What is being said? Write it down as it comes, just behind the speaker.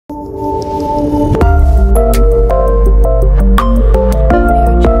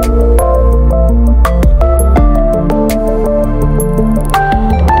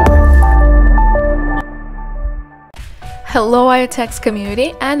Hello IoTeX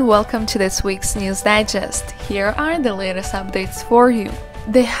community and welcome to this week's News Digest. Here are the latest updates for you.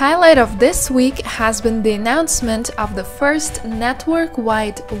 The highlight of this week has been the announcement of the first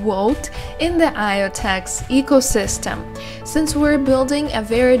network-wide vote in the IoTeX ecosystem. Since we're building a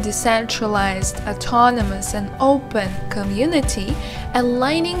very decentralized, autonomous and open community,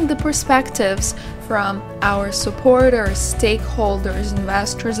 aligning the perspectives from our supporters, stakeholders,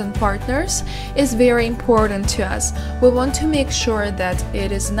 investors and partners is very important to us. We want to make sure that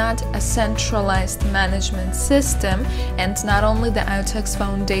it is not a centralized management system and not only the IoTeX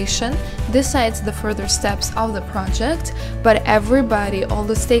Foundation decides the further steps of the project, but everybody, all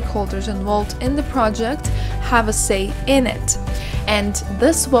the stakeholders involved in the project have a say in it. And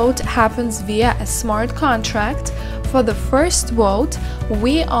this vote happens via a smart contract. For the first vote,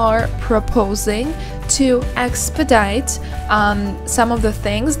 we are proposing to expedite some of the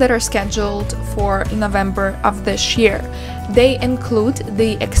things that are scheduled for November of this year. They include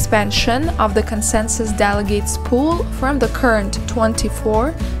the expansion of the consensus delegates pool from the current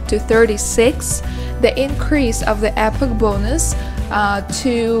 24 to 36, the increase of the Epoch bonus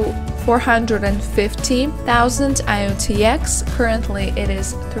to 450,000 IoTeX. Currently it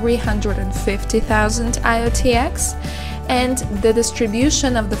is 350,000 IoTeX, and the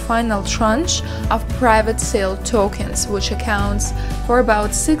distribution of the final tranche of private sale tokens, which accounts for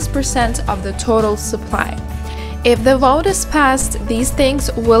about 6% of the total supply. If the vote is passed, these things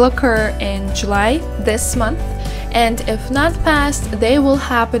will occur in July this month, and if not passed, they will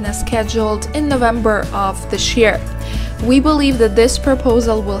happen as scheduled in November of this year. We believe that this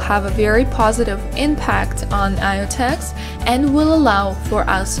proposal will have a very positive impact on IoTeX and will allow for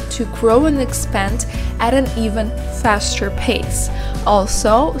us to grow and expand at an even faster pace.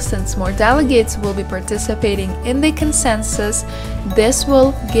 Also, since more delegates will be participating in the consensus, this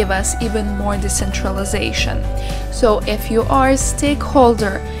will give us even more decentralization. So if you are a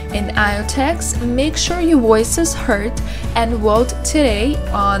stakeholder in IoTeX, make sure your voice is heard and vote today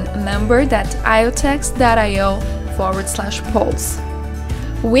on member.iotex.io/polls.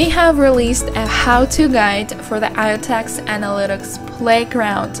 We have released a how-to guide for the IoTeX Analytics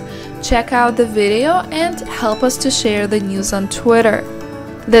Playground. Check out the video and help us to share the news on Twitter.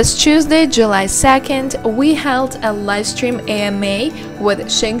 This Tuesday, July 2nd, we held a livestream AMA with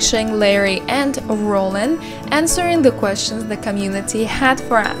Xing, Larry and Raullen answering the questions the community had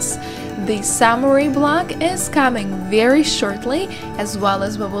for us. The summary blog is coming very shortly, as well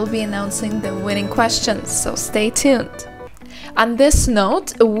as we will be announcing the winning questions, so stay tuned. On this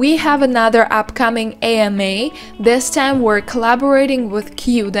note, we have another upcoming AMA. This time we're collaborating with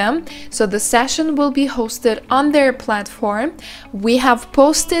Qudem, so the session will be hosted on their platform. We have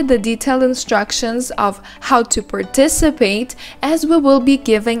posted the detailed instructions of how to participate, as we will be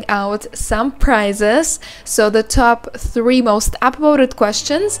giving out some prizes. So the top 3 most upvoted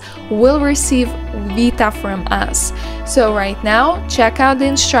questions will receive VITA from us. So right now, check out the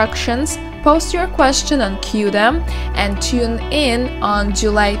instructions, post your question on Qudem, and tune in on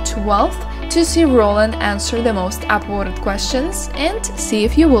July 12th to see Raullen answer the most upvoted questions and see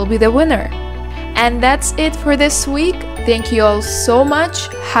if you will be the winner. And that's it for this week. Thank you all so much.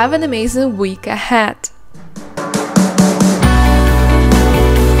 Have an amazing week ahead.